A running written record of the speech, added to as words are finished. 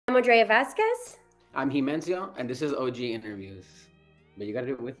I'm Andrea Vasquez. I'm Jimencio, and this is OG Interviews. But you gotta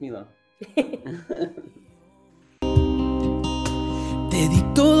do it with me, though. Te di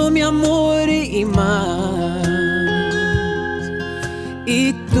todo mi amor y más.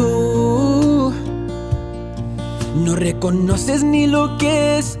 Y tú no reconoces ni lo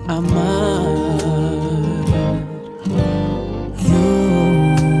que es amar.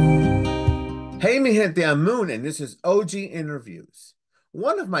 Hey, mi gente, I'm Moon, and this is OG Interviews.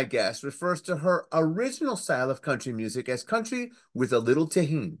 One of my guests refers to her original style of country music as country with a little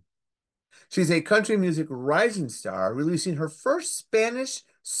Tajín. She's a country music rising star, releasing her first Spanish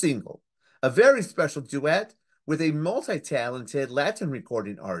single, a very special duet with a multi-talented Latin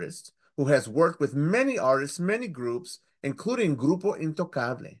recording artist who has worked with many artists, many groups, including Grupo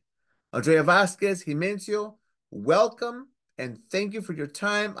Intocable. Andrea Vasquez Jimencio, welcome and thank you for your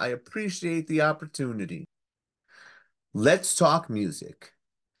time. I appreciate the opportunity. Let's talk music.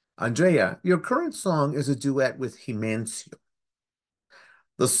 Andrea, your current song is a duet with Jimencio.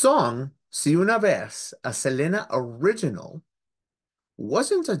 The song, Si Una Vez, a Selena original,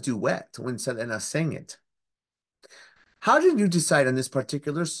 wasn't a duet when Selena sang it. How did you decide on this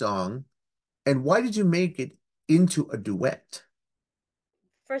particular song, and why did you make it into a duet?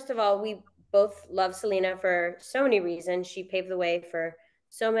 First of all, we both love Selena for so many reasons. She paved the way for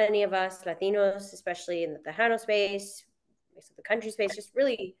so many of us Latinos, especially in the Tejano space, the country space, just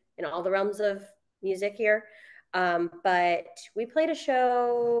really in all the realms of music here. But we played a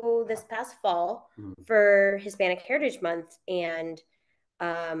show this past fall for Hispanic Heritage Month, and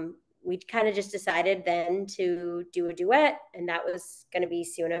we kind of just decided then to do a duet, and that was going to be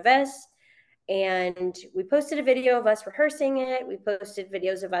Si Una Vez. And we posted a video of us rehearsing it. We posted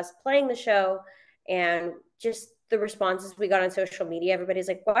videos of us playing the show, and just the responses we got on social media, everybody's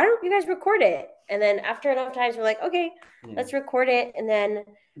like, why don't you guys record it? And then after enough times, we're like, okay, let's record it. And then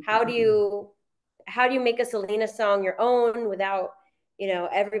how do you make a Selena song your own without,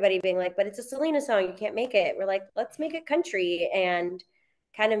 everybody being like, but it's a Selena song, you can't make it. We're like, let's make it country and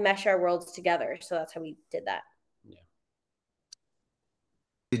kind of mesh our worlds together. So that's how we did that.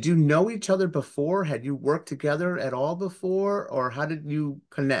 Did you know each other before? Had you worked together at all before, or how did you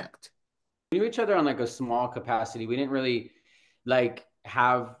connect? We knew each other on like a small capacity. We didn't really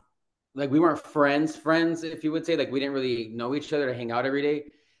have we weren't friends, if you would say. Like we didn't really know each other to hang out every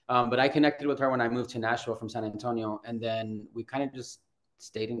day. But I connected with her when I moved to Nashville from San Antonio, and then we kind of just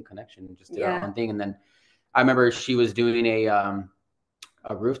stayed in connection and just did our own thing. And then I remember she was doing a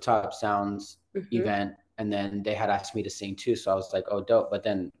rooftop sounds event, and then they had asked me to sing too. So I was like, oh, dope. But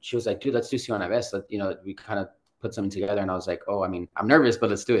then she was like, dude, let's do Si Una Vez. We kind of put something together, and I was like, oh, I mean, I'm nervous, but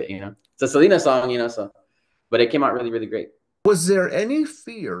let's do it. It's a Selena song, but it came out really, really great. Was there any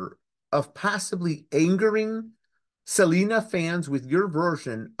fear of possibly angering Selena fans with your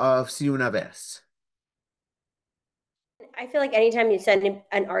version of Si Una Vez? I feel like anytime you send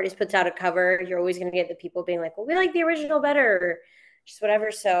an artist puts out a cover, you're always going to get the people being like, well, we like the original better, or just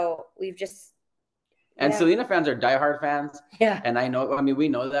whatever. So we've just. And Selena fans are diehard fans. Yeah. And we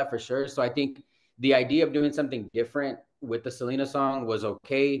know that for sure. So I think the idea of doing something different with the Selena song was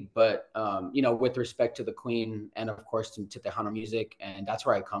okay. But, with respect to the Queen and, of course, to Tejano music, and that's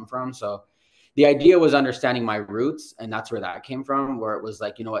where I come from. So the idea was understanding my roots, and that's where that came from, where it was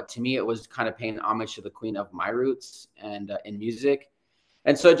like, you know what, to me, it was kind of paying homage to the Queen of my roots and in music.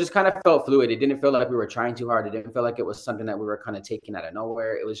 And so it just kind of felt fluid. It didn't feel like we were trying too hard. It didn't feel like it was something that we were kind of taking out of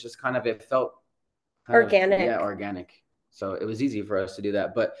nowhere. It was just it felt organic. So it was easy for us to do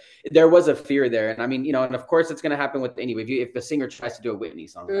that, but there was a fear there. And I mean, and of course it's going to happen with anyway. If a singer tries to do a Whitney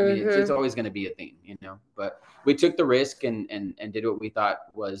song, I mean, it's always going to be a thing, but we took the risk and did what we thought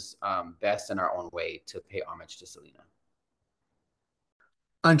was best in our own way to pay homage to Selena.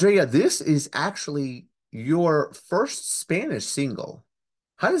 Andrea, this is actually your first Spanish single.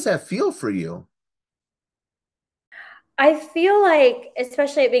 How does that feel for you? I feel like,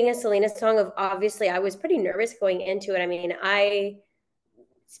 especially it being a Selena song, obviously I was pretty nervous going into it. I mean,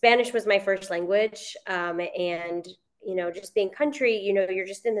 Spanish was my first language. And, just being country, you're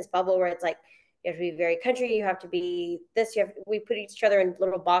just in this bubble where it's like, you have to be very country. You have to be this, we put each other in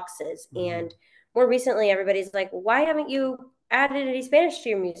little boxes. And more recently, everybody's like, well, why haven't you added any Spanish to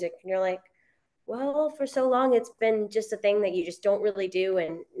your music? And you're like, well, for so long, it's been just a thing that you just don't really do.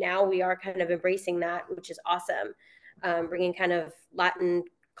 And now we are kind of embracing that, which is awesome. Bringing kind of Latin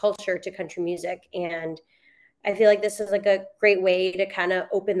culture to country music. And I feel like this is like a great way to kind of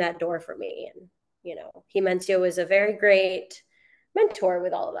open that door for me. And, Jimencio is a very great mentor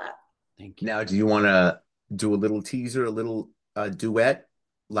with all of that. Thank you. Now, do you want to do a little teaser, a little duet,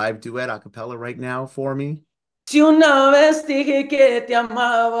 live duet a cappella right now for me? Si una vez dije que te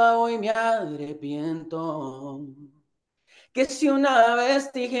amaba, hoy me arrepiento. Que si una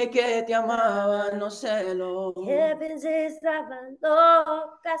vez dije que te amaba, no sé lo que pensé estaba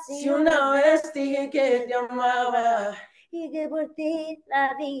loca. Si una vez dije que te amaba y que por ti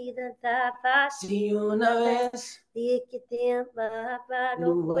la vida daba. Si una vez dije que te amaba,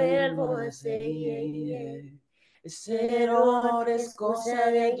 no vuelvo a ser. Ese error es cosa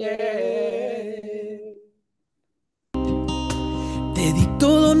de ayer. Te di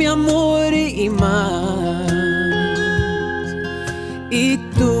todo mi amor y más. Y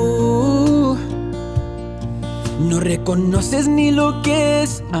tú no reconoces ni lo que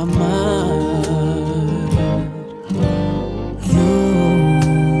es amar.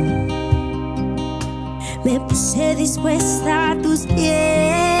 Me puse dispuesta a tus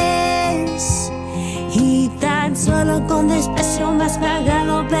pies y tan solo con desprecio me has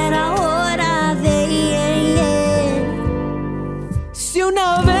pagado, pero ahora Si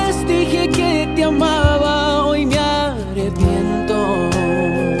una vez dije que te amaba,